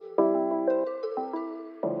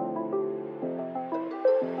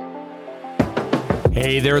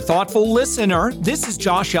Hey there, thoughtful listener. This is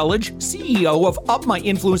Josh Elledge, CEO of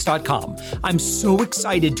UpMyInfluence.com. I'm so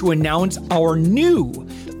excited to announce our new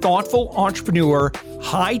Thoughtful Entrepreneur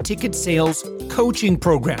high-ticket sales coaching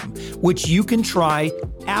program, which you can try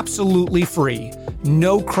absolutely free.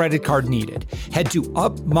 No credit card needed. Head to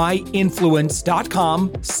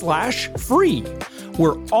UpMyInfluence.com/free.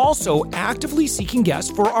 We're also actively seeking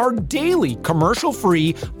guests for our daily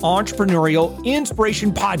commercial-free entrepreneurial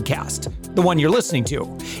inspiration podcast, the one you're listening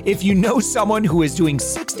to. If you know someone who is doing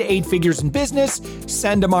 6 to 8 figures in business,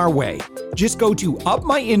 send them our way. Just go to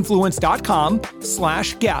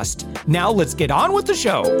UpMyInfluence.com/guest. Now let's get on with the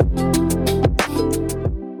show.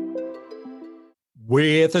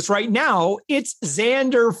 With us right now, it's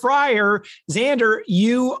Zander Fryer. Zander,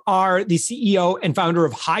 you are the CEO and founder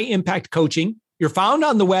of High Impact Coaching. You're found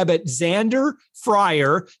on the web at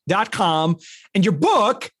zanderfryer.com. And your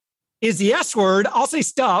book is the S word. I'll say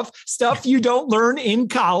stuff you don't learn in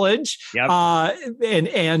college. Yep. So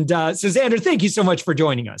Zander, thank you so much for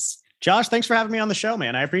joining us. Josh, thanks for having me on the show,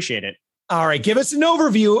 man. I appreciate it. All right. Give us an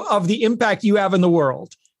overview of the impact you have in the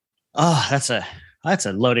world. Oh, that's a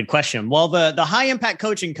loaded question. Well, the High Impact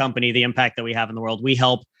Coaching Company, the impact that we have in the world, we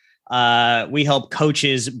help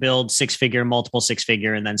coaches build 6-figure, multiple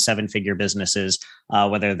 6-figure, and then 7-figure businesses,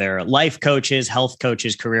 whether they're life coaches, health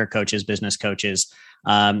coaches, career coaches, business coaches.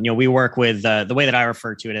 We work with the way that I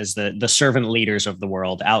refer to it as the servant leaders of the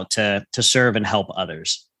world, out to serve and help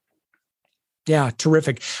others. Yeah,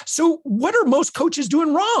 terrific. So what are most coaches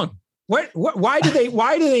doing wrong? Why do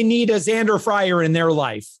they need a Zander Fryer in their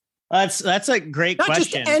life? That's a great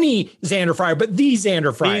question. Not just any Zander Fryer, but the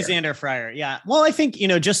Zander Fryer. The Zander Fryer. Yeah. Well, I think,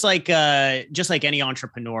 just like any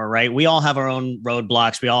entrepreneur, right? We all have our own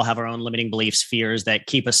roadblocks. We all have our own limiting beliefs, fears that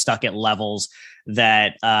keep us stuck at levels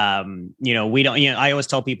that, we don't, I always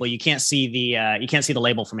tell people you can't see the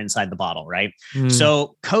label from inside the bottle. Right.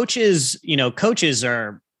 So coaches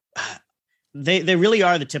are, they really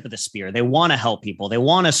are the tip of the spear. They want to help people. They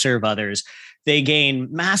want to serve others. They gain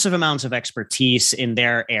massive amounts of expertise in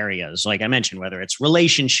their areas. Like I mentioned, whether it's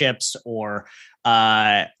relationships or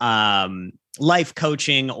life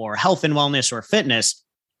coaching or health and wellness or fitness.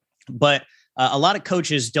 But a lot of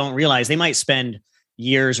coaches don't realize they might spend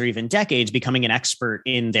years or even decades becoming an expert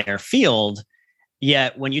in their field.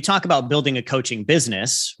 Yet when you talk about building a coaching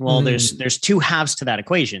business, well, there's two halves to that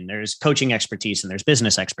equation. There's coaching expertise and there's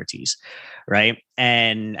business expertise, right?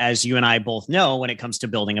 And as you and I both know, when it comes to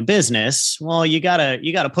building a business, well, you gotta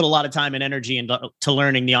put a lot of time and energy into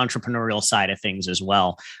learning the entrepreneurial side of things as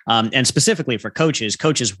well. And specifically for coaches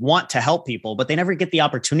want to help people, but they never get the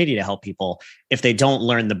opportunity to help people if they don't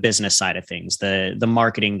learn the business side of things, the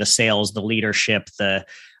marketing, the sales, the leadership, the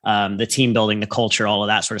team building, the culture, all of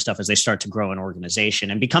that sort of stuff as they start to grow an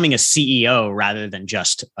organization and becoming a CEO rather than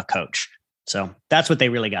just a coach. So that's what they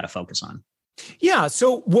really got to focus on. Yeah.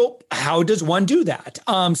 So, well, how does one do that?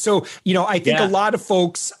 I think a lot of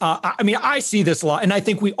folks, I see this a lot, and I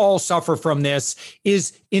think we all suffer from this,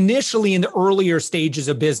 is initially in the earlier stages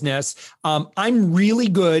of business. I'm really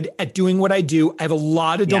good at doing what I do. I have a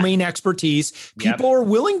lot of domain expertise. People are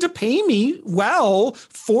willing to pay me well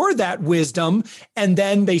for that wisdom. And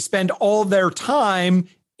then they spend all their time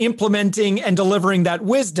implementing and delivering that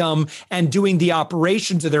wisdom and doing the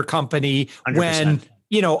operations of their company 100%. When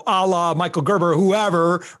a la Michael Gerber,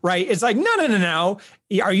 whoever, right? It's like, no.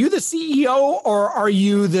 Are you the CEO or are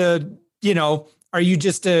you are you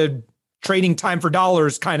just a trading time for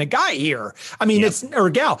dollars kind of guy here? I mean, or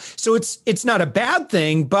gal. So it's not a bad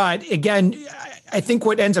thing. But again, I think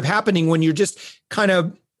what ends up happening when you're just kind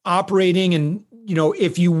of operating and,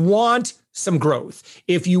 if you want some growth,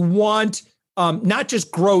 if you want not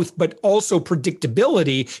just growth, but also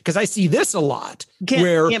predictability, because I see this a lot.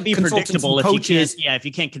 Can't be predictable if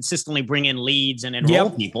you can't consistently bring in leads and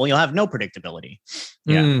enroll people, you'll have no predictability.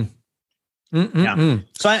 Yeah.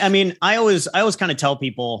 So I always kind of tell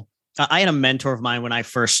people, I had a mentor of mine when I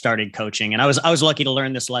first started coaching, and I was lucky to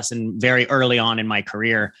learn this lesson very early on in my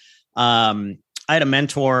career. I had a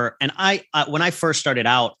mentor, and I when I first started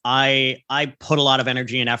out, I put a lot of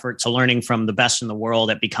energy and effort to learning from the best in the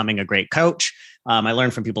world at becoming a great coach. I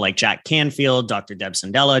learned from people like Jack Canfield, Dr. Deb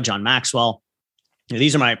Sandella, John Maxwell.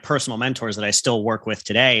 These are my personal mentors that I still work with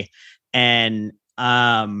today. And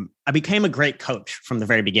I became a great coach from the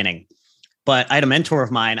very beginning. But I had a mentor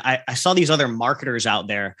of mine. I saw these other marketers out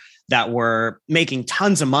there that were making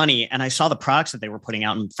tons of money, and I saw the products that they were putting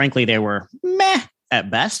out, and frankly, they were meh at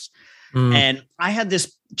best. And I had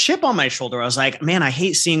this chip on my shoulder. I was like, man, I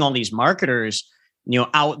hate seeing all these marketers,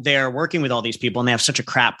 out there working with all these people, and they have such a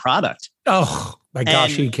crap product. Oh my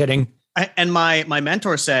gosh, are you kidding? And my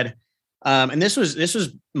mentor said, and this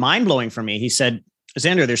was mind blowing for me. He said,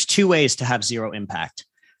 Zander, there's two ways to have zero impact.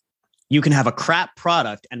 You can have a crap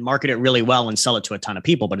product and market it really well and sell it to a ton of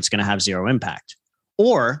people, but it's going to have zero impact.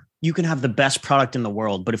 Or you can have the best product in the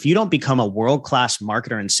world, but if you don't become a world-class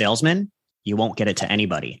marketer and salesman, you won't get it to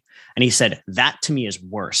anybody. And he said, that to me is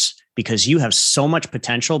worse because you have so much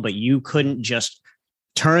potential, but you couldn't just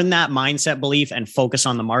turn that mindset belief and focus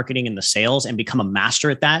on the marketing and the sales and become a master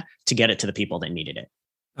at that to get it to the people that needed it.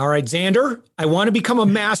 All right, Zander, I want to become a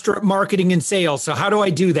master at marketing and sales. So how do I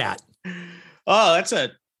do that? Oh,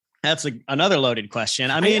 that's another loaded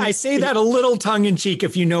question. I mean, I say that a little tongue in cheek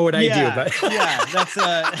if you know what I do, but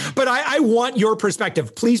but I want your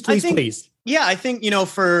perspective. Please. Yeah, I think,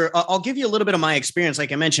 I'll give you a little bit of my experience.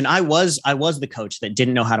 Like I mentioned, I was the coach that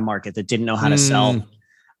didn't know how to market, that didn't know how to sell.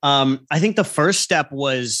 I think the first step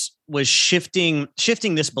was shifting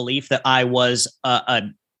this belief that I was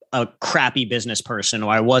a crappy business person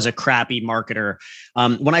or I was a crappy marketer.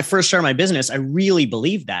 When I first started my business, I really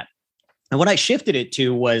believed that. And what I shifted it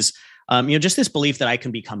to was, just this belief that I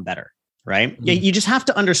can become better, right? Mm-hmm. You just have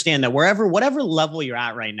to understand that whatever level you're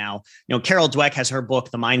at right now, Carol Dweck has her book,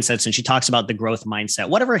 The Mindsets, and she talks about the growth mindset.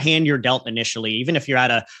 Whatever hand you're dealt initially, even if you're at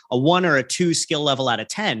a 1 or a 2 skill level out of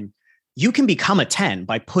 10, you can become a 10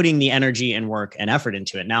 by putting the energy and work and effort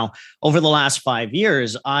into it. Now, over the last 5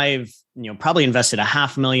 years, I've probably invested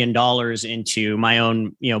 $500,000 into my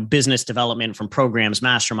own business development, from programs,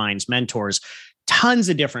 masterminds, mentors, tons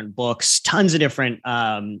of different books, tons of different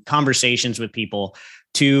conversations with people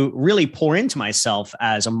to really pour into myself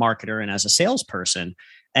as a marketer and as a salesperson.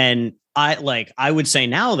 And I would say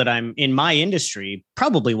now that I'm in my industry,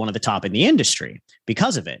 probably one of the top in the industry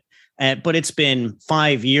because of it. But it's been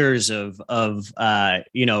 5 years of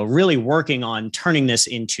really working on turning this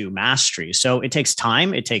into mastery. So it takes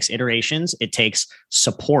time, it takes iterations, it takes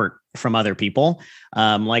support from other people.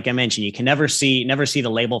 Like I mentioned, you can never see the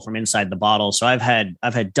label from inside the bottle. So I've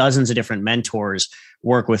had dozens of different mentors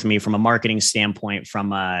work with me from a marketing standpoint,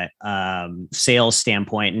 from a sales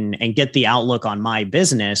standpoint, and get the outlook on my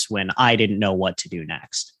business when I didn't know what to do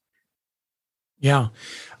next. Yeah.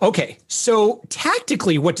 Okay. So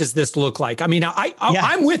tactically, what does this look like? I mean,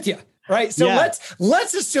 I'm with you, right? So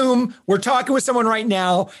let's assume we're talking with someone right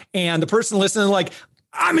now and the person listening like,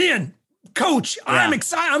 I'm in, coach. I'm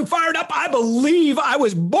excited. I'm fired up. I believe I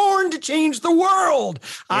was born to change the world.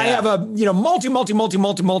 I have a, multi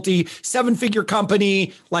 7-figure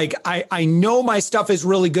company. Like I know my stuff is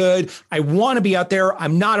really good. I want to be out there.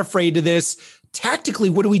 I'm not afraid of this. Tactically,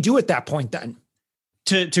 what do we do at that point then?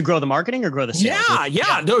 To grow the marketing or grow the sales?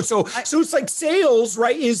 No. So it's like sales,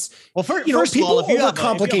 right? First of all, if you have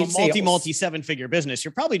a multi 7-figure business,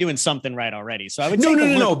 you're probably doing something right already. So I would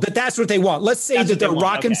no. But that's what they want. Let's say that they're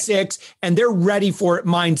rocking 6 and they're ready for it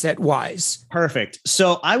mindset wise. Perfect.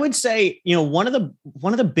 So I would say, one of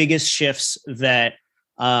the biggest shifts that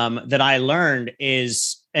I learned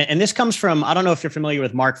is, and this comes from, I don't know if you're familiar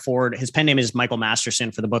with Mark Ford. His pen name is Michael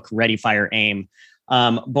Masterson for the book Ready, Fire, Aim.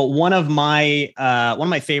 But one of my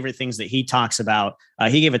favorite things that he talks about,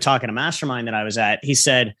 he gave a talk in a mastermind that I was at. He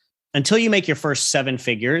said, until you make your first 7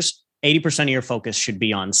 figures, 80% of your focus should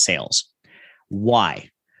be on sales. Why?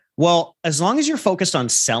 Well, as long as you're focused on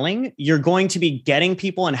selling, you're going to be getting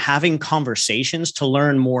people and having conversations to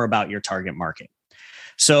learn more about your target market.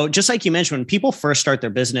 So just like you mentioned, when people first start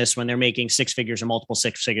their business, when they're making 6 figures or multiple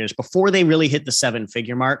 6 figures, before they really hit the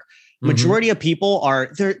 7-figure mark, majority of people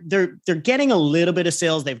are they're getting a little bit of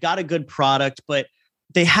sales. They've got a good product, but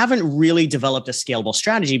they haven't really developed a scalable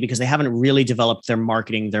strategy because they haven't really developed their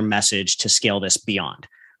marketing, their message to scale this beyond.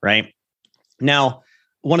 Right now,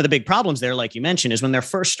 one of the big problems there, like you mentioned, is when they're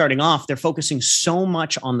first starting off, they're focusing so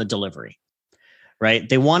much on the delivery. Right?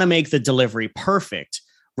 They want to make the delivery perfect,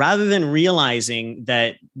 rather than realizing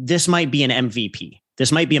that this might be an MVP.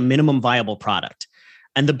 This might be a minimum viable product.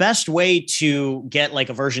 And the best way to get like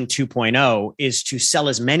a version 2.0 is to sell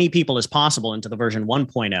as many people as possible into the version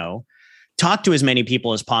 1.0, talk to as many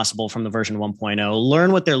people as possible from the version 1.0,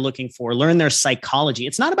 learn what they're looking for, learn their psychology.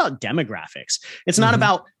 It's not about demographics. It's not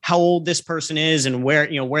about how old this person is and where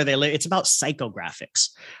they live. It's about psychographics.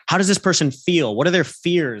 How does this person feel? What are their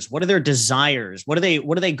fears? What are their desires? What do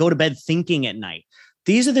they go to bed thinking at night?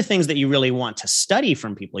 These are the things that you really want to study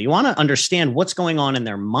from people. You want to understand what's going on in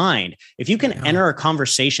their mind. If you can enter a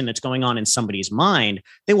conversation that's going on in somebody's mind,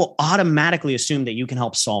 they will automatically assume that you can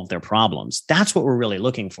help solve their problems. That's what we're really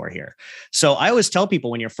looking for here. So I always tell people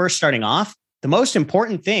when you're first starting off, the most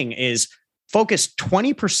important thing is focus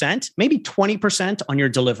 20%, maybe 20% on your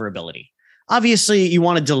deliverability. Obviously, you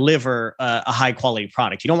want to deliver a high quality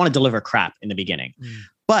product. You don't want to deliver crap in the beginning,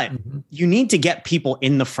 but you need to get people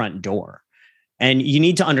in the front door. And you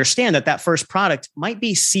need to understand that that first product might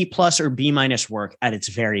be C plus or B minus work at its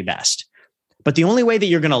very best. But the only way that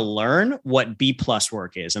you're going to learn what B plus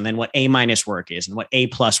work is, and then what A minus work is, and what A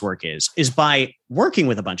plus work is by working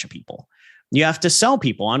with a bunch of people. You have to sell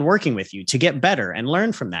people on working with you to get better and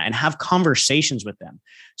learn from that and have conversations with them.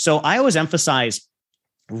 So I always emphasize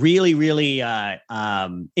really, really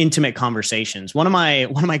intimate conversations. One of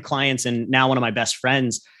my clients and now one of my best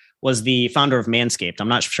friends was the founder of Manscaped. I'm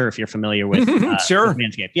not sure if you're familiar with, sure. With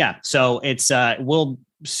Manscaped. Yeah. So it's we'll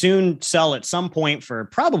soon sell at some point for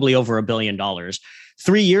probably over $1 billion.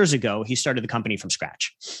 3 years ago, he started the company from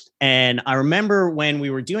scratch. And I remember when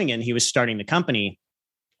we were doing it and he was starting the company,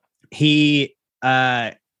 they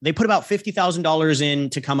put about $50,000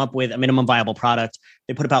 in to come up with a minimum viable product.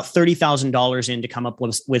 They put about $30,000 in to come up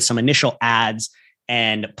with some initial ads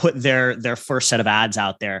and put their first set of ads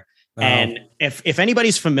out there. Wow. And if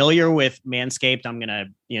anybody's familiar with Manscaped, I'm going to,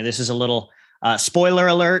 this is a little spoiler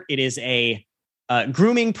alert. It is a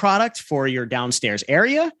grooming product for your downstairs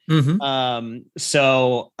area. Mm-hmm.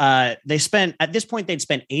 So they spent, at this point, they'd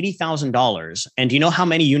spent $80,000. And do you know how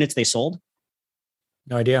many units they sold?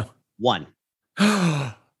 No idea. One.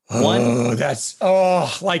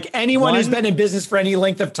 Like anyone who's been in business for any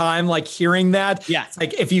length of time, like hearing that, it's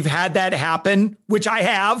like if you've had that happen, which I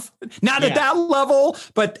have, not at that level,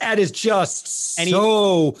 but that is just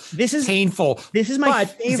this is painful. This is my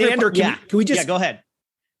favorite. Xander, can we just go ahead?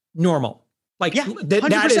 Normal. Like 100%.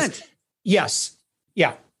 That is, yes.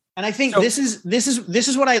 Yeah. And I think this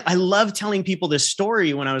is what I love telling people this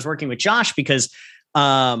story when I was working with Josh, because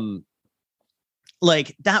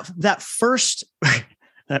like that first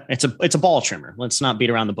it's a ball trimmer. Let's not beat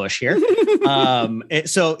around the bush here.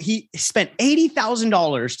 So he spent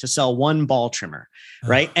 $80,000 to sell one ball trimmer.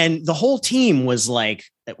 Right. And the whole team was like,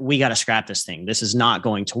 we got to scrap this thing. This is not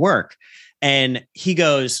going to work. And he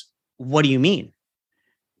goes, what do you mean?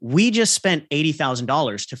 We just spent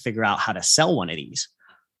 $80,000 to figure out how to sell one of these.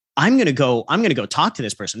 I'm going to go talk to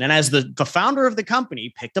this person. And as the founder of the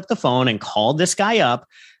company picked up the phone and called this guy up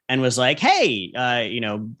and was like, hey,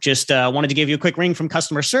 just wanted to give you a quick ring from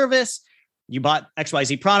customer service. You bought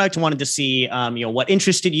XYZ product, wanted to see, what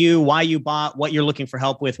interested you, why you bought, what you're looking for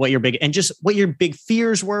help with, what your big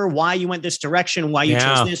fears were, why you went this direction, why you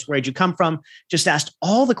chose this, where'd you come from? Just asked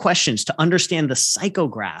all the questions to understand the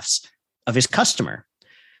psychographs of his customer.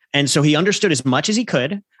 And so he understood as much as he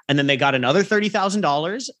could. And then they got another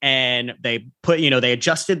 $30,000 and they put, they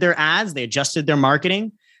adjusted their ads, they adjusted their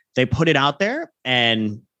marketing, they put it out there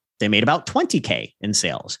and they made about 20K in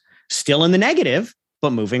sales, still in the negative,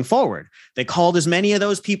 but moving forward. They called as many of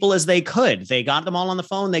those people as they could. They got them all on the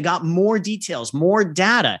phone. They got more details, more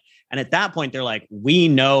data. And at that point, they're like, we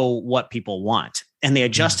know what people want. And they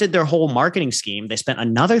adjusted their whole marketing scheme. They spent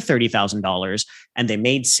another $30,000 and they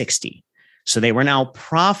made 60. So they were now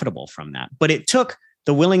profitable from that. But it took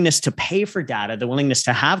the willingness to pay for data, the willingness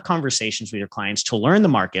to have conversations with your clients, to learn the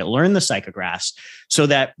market, learn the psychographs, so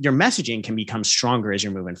that your messaging can become stronger as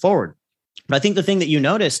you're moving forward. But I think the thing that you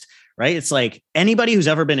noticed, right? It's like anybody who's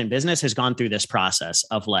ever been in business has gone through this process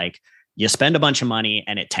of like, you spend a bunch of money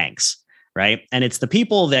and it tanks, right? And it's the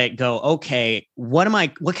people that go, okay, what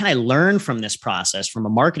can I learn from this process from a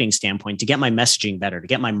marketing standpoint to get my messaging better, to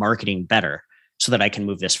get my marketing better, so that I can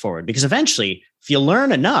move this forward? Because eventually, if you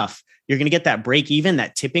learn enough, you're going to get that break even,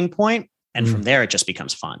 that tipping point, and from there, it just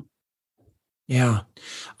becomes fun. Yeah.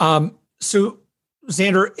 So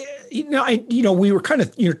Zander, we were kind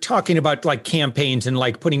of, talking about like campaigns and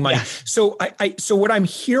like putting money. Yeah. So what I'm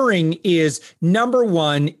hearing is number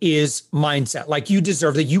one is mindset. Like you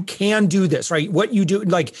deserve that. You can do this, right? What you do,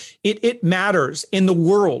 like it matters in the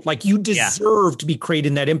world. Like you deserve to be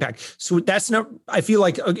creating that impact. So that's not, I feel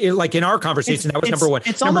like in our conversation, that was number one.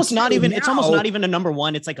 It's almost not even a number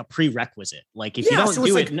one. It's like a prerequisite. Like if you don't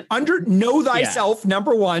do it, know thyself,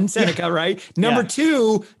 number one, Seneca, right? Number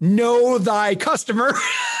two, know thy customer.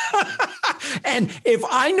 And if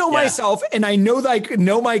I know myself and I know that I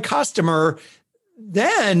know my customer,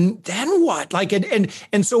 then what? Like, and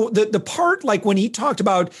so the part, like when he talked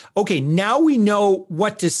about, okay, now we know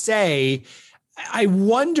what to say. I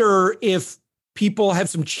wonder if people have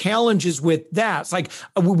some challenges with that. It's like,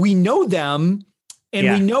 we know them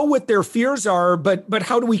and we know what their fears are, but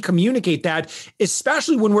how do we communicate that?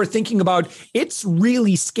 Especially when we're thinking about, it's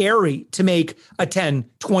really scary to make a 10,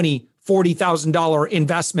 20, $40,000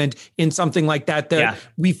 investment in something like that.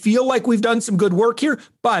 We feel like we've done some good work here,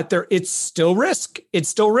 but it's still risk. It's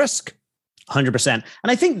still risk. 100%. And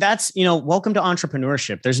I think that's, welcome to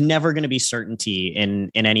entrepreneurship. There's never going to be certainty in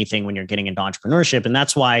anything when you're getting into entrepreneurship. And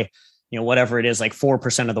that's why, whatever it is, like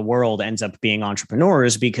 4% of the world ends up being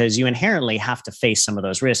entrepreneurs, because you inherently have to face some of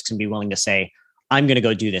those risks and be willing to say, I'm going to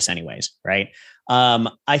go do this anyways. Right.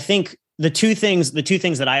 I think the two things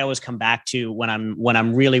that I always come back to when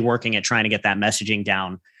I'm really working at trying to get that messaging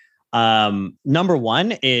down. Number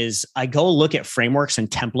one is I go look at frameworks and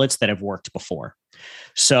templates that have worked before.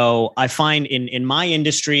 So I find in my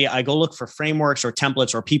industry, I go look for frameworks or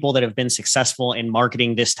templates or people that have been successful in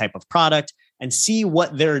marketing this type of product and see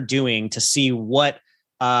what they're doing to see what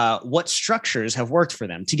structures have worked for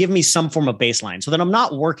them to give me some form of baseline so that I'm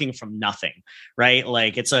not working from nothing, right?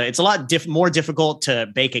 Like it's a lot more difficult to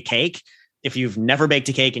bake a cake if you've never baked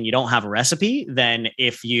a cake and you don't have a recipe than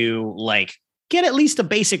if you like get at least a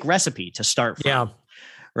basic recipe to start from. Yeah.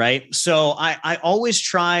 Right. So I always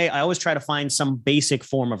try to find some basic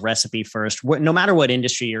form of recipe first, no matter what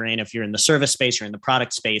industry you're in. If you're in the service space, you're in the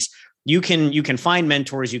product space, you can find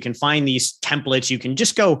mentors, you can find these templates, you can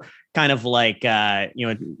just go kind of like,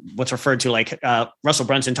 what's referred to like Russell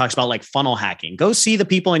Brunson talks about like funnel hacking. Go see the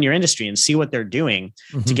people in your industry and see what they're doing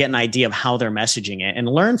to get an idea of how they're messaging it and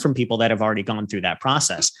learn from people that have already gone through that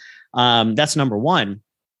process. That's number one.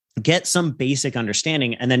 Get some basic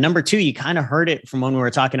understanding. And then number two, you kind of heard it from when we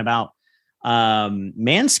were talking about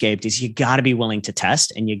Manscaped, is you got to be willing to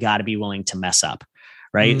test and you got to be willing to mess up.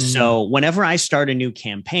 Right. So whenever I start a new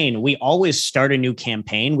campaign, we always start a new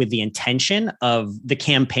campaign with the intention of the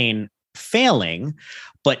campaign failing,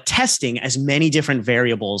 but testing as many different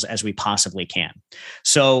variables as we possibly can.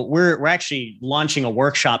 So we're actually launching a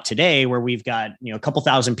workshop today where we've got, a couple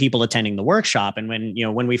thousand people attending the workshop. And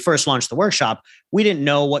when we first launched the workshop, we didn't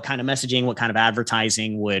know what kind of messaging, what kind of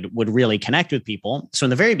advertising would really connect with people. So in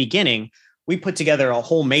the very beginning, we put together a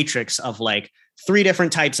whole matrix of like 3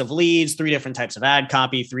 different types of leads, 3 different types of ad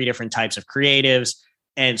copy, 3 different types of creatives.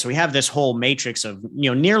 And so we have this whole matrix of,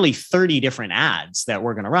 nearly 30 different ads that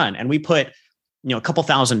we're going to run. And we put, a couple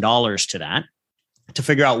 $1,000s to that to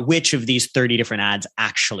figure out which of these 30 different ads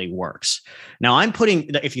actually works. Now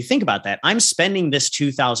if you think about that, I'm spending this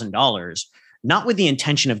 $2,000, not with the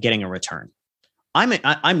intention of getting a return.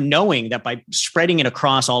 I'm knowing that by spreading it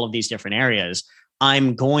across all of these different areas,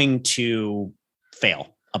 I'm going to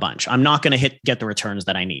fail a bunch. I'm not going to get the returns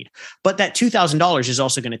that I need. But that $2,000 is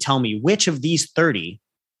also going to tell me which of these 30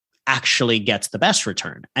 actually gets the best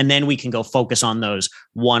return. And then we can go focus on those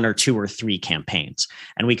 1 or 2 or 3 campaigns,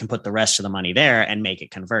 and we can put the rest of the money there and make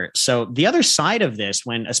it convert. So the other side of this,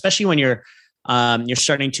 especially when you're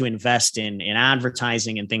starting to invest in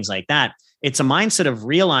advertising and things like that, it's a mindset of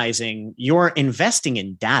realizing you're investing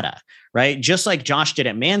in data, right? Just like Josh did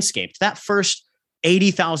at Manscaped, that first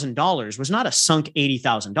 $80,000 was not a sunk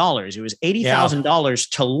 $80,000. It was $80,000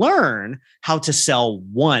 to learn how to sell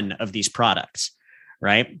one of these products,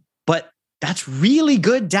 right? But that's really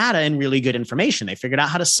good data and really good information. They figured out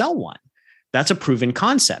how to sell one. That's a proven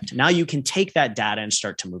concept. Now you can take that data and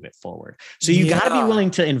start to move it forward. So you got to be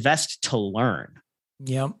willing to invest to learn.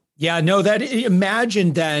 Yeah. Yeah, no,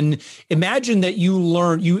 imagine that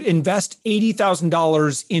you invest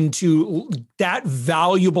 $80,000 into that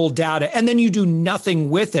valuable data and then you do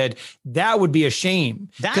nothing with it. That would be a shame,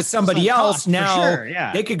 because somebody else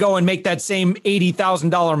now they could go and make that same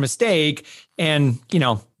 $80,000 mistake. And,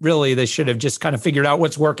 really they should have just kind of figured out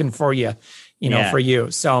what's working for you, for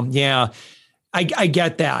you. So, yeah, I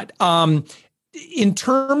get that. In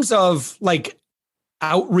terms of like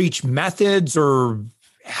outreach methods or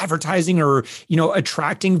advertising or,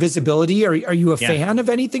 attracting visibility, are you a fan of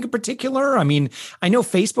anything in particular? I mean, I know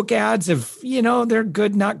Facebook ads have, they're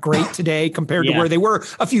good, not great today compared to where they were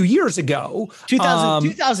a few years ago.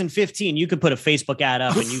 2015, you could put a Facebook ad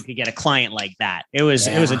up and you could get a client like that. It was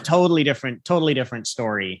a totally different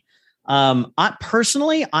story. I'm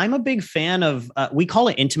a big fan of, we call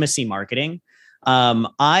it intimacy marketing.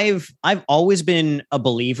 I've always been a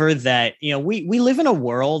believer that, we live in a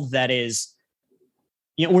world that is,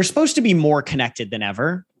 we're supposed to be more connected than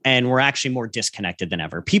ever, and we're actually more disconnected than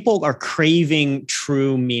ever. People are craving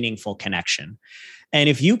true, meaningful connection. And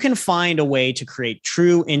if you can find a way to create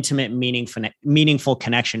true, intimate, meaningful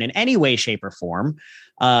connection in any way, shape, or form,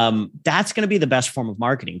 that's going to be the best form of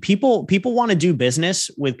marketing. People want to do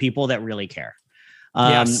business with people that really care. So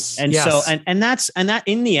that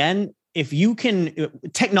in the end, if you can,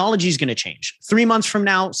 technology is going to change 3 months from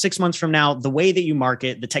now, 6 months from now, the way that you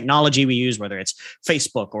market, the technology we use, whether it's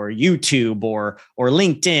Facebook or YouTube or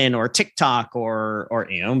LinkedIn or TikTok or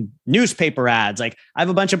newspaper ads. Like I have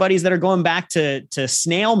a bunch of buddies that are going back to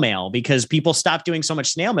snail mail because people stopped doing so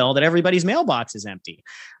much snail mail that everybody's mailbox is empty.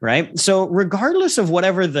 Right. So regardless of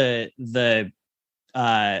whatever the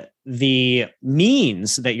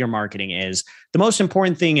means that your marketing is, the most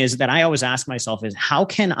important thing is that I always ask myself is, how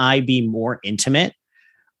can I be more intimate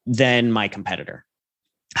than my competitor?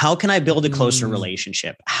 How can I build a closer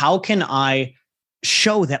relationship? How can I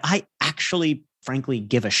show that I actually, frankly,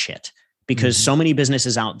 give a shit, because so many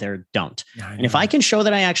businesses out there don't. And if I can show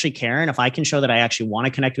that I actually care, and if I can show that I actually want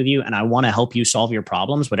to connect with you and I want to help you solve your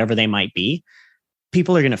problems, whatever they might be,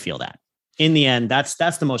 people are going to feel that. In the end, that's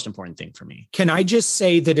the most important thing for me. Can I just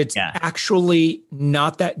say that it's actually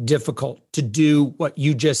not that difficult to do what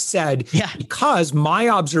you just said? Because my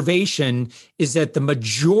observation is that the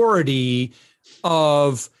majority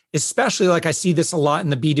of, especially like I see this a lot in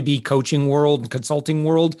the B2B coaching world and consulting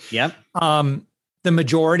world. The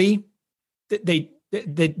majority, they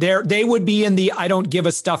would be in the I don't give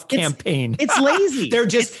a stuff campaign. It's lazy. They're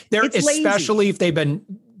especially if they've been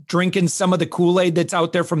drinking some of the Kool-Aid that's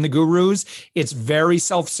out there from the gurus. It's very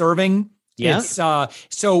self-serving. It's so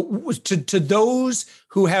to those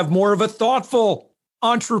who have more of a thoughtful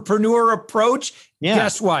entrepreneur approach,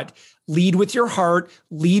 guess what? Lead with your heart,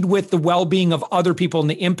 lead with the well-being of other people and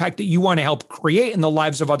the impact that you want to help create in the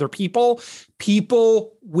lives of other people.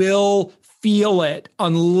 People will feel it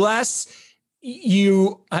unless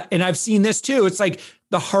you, and I've seen this too. It's like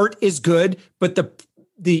the heart is good, but the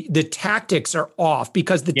tactics are off,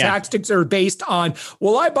 because the tactics are based on,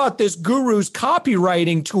 well, I bought this guru's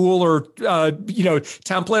copywriting tool or,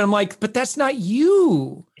 template. I'm like, but that's not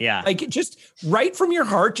you. Like, just write from your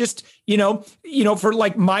heart. Just, for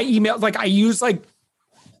like my email, like I use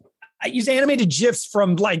animated GIFs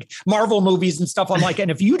from like Marvel movies and stuff. I'm like,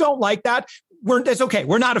 and if you don't like that, that's okay.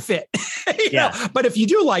 We're not a fit. But if you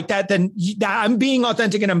do like that, then I'm being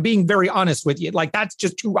authentic and I'm being very honest with you. Like, that's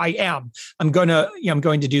just who I am. I'm going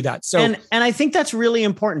to do that. So, and I think that's really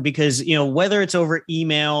important, because, whether it's over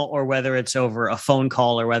email or whether it's over a phone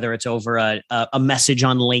call or whether it's over a message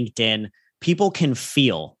on LinkedIn, people can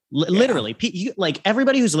feel literally, like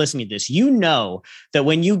everybody who's listening to this, that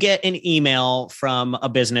when you get an email from a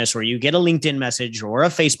business, or you get a LinkedIn message or a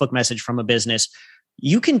Facebook message from a business,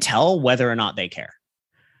 you can tell whether or not they care.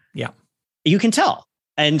 You can tell.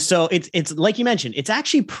 And so it's like you mentioned, it's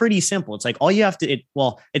actually pretty simple. It's like all you have to,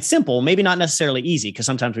 it's simple, maybe not necessarily easy, because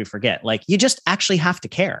sometimes we forget, like you just actually have to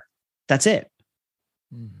care. That's it.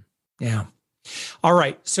 Yeah. All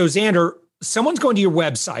right. So Zander, someone's going to your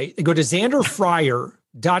website. They go to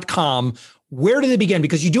zanderfryer.com. Where do they begin?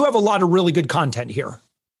 Because you do have a lot of really good content here.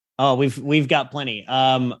 Oh, we've got plenty.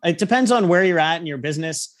 It depends on where you're at in your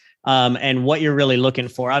business. And what you're really looking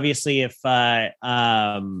for. Obviously, if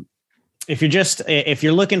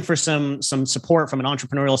you're looking for some support from an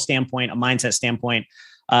entrepreneurial standpoint, a mindset standpoint,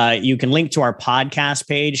 you can link to our podcast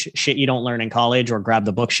page, Shit You Don't Learn in College, or grab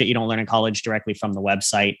the book Shit You Don't Learn in College directly from the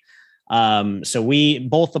website. So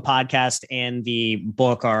both the podcast and the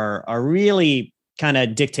book are really kind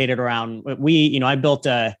of dictated around, I built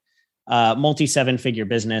a multi-7-figure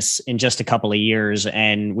business in just a couple of years,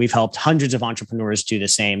 and we've helped hundreds of entrepreneurs do the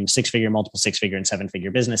same, 6-figure, multiple 6-figure, and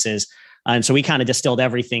 7-figure businesses. And so we kind of distilled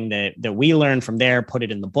everything that we learned from there, put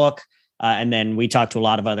it in the book. And then we talked to a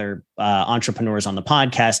lot of other entrepreneurs on the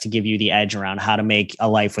podcast to give you the edge around how to make a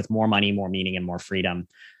life with more money, more meaning, and more freedom.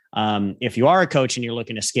 If you are a coach and you're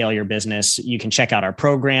looking to scale your business, you can check out our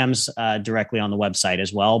programs directly on the website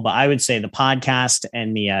as well. But I would say the podcast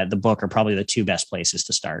and the book are probably the two best places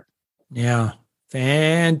to start. Yeah.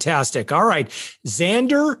 Fantastic. All right.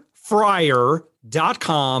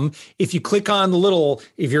 ZanderFryer.com. If you click on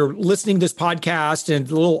if you're listening to this podcast and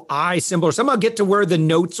the little I symbol or somehow get to where the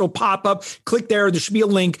notes will pop up, click there. There should be a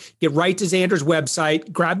link. Get right to Zander's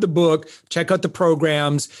website, grab the book, check out the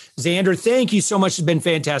programs. Zander, thank you so much. It's been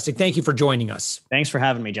fantastic. Thank you for joining us. Thanks for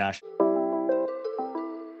having me, Josh.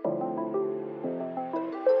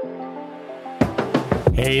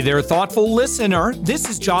 Hey there, thoughtful listener. This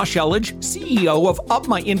is Josh Elledge, CEO of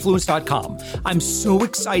UpMyInfluence.com. I'm so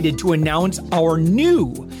excited to announce our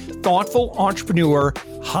new Thoughtful Entrepreneur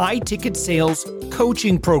High Ticket Sales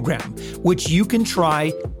Coaching Program, which you can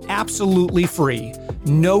try absolutely free.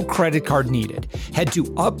 No credit card needed. Head to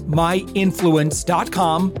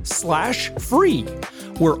UpMyInfluence.com/free.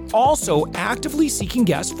 We're also actively seeking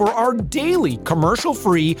guests for our daily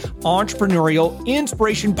commercial-free entrepreneurial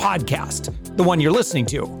inspiration podcast, the one you're listening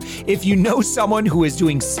to. If you know someone who is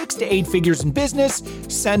doing 6 to 8 figures in business,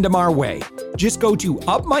 send them our way. Just go to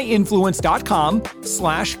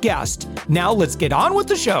UpMyInfluence.com/guest. Now let's get on with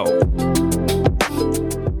the show.